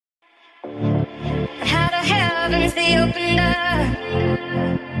heavens, they opened up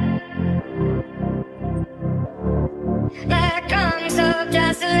like arms of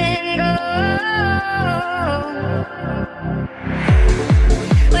dazzling gold.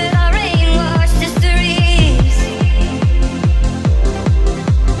 With our rain-washed histories,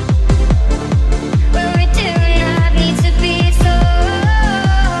 well, we do not need to be told.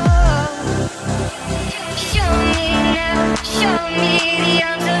 Show me now, show me the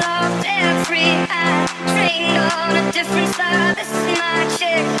arms aloft, every eye trained on a different side. This is my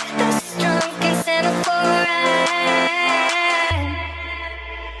chick, this is drunk and semaphore.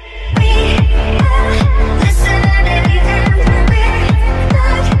 We are listening and we're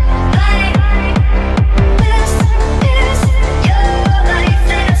not lying. This is your life,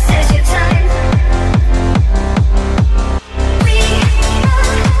 this is your time. We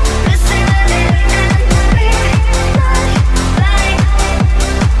are listening and we're not lying.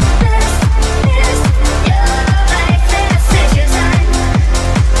 This is your life, this is your time.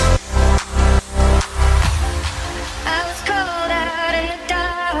 I was cold out in the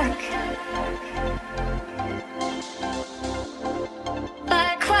dark by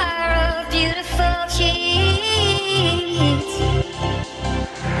a choir of beautiful keys.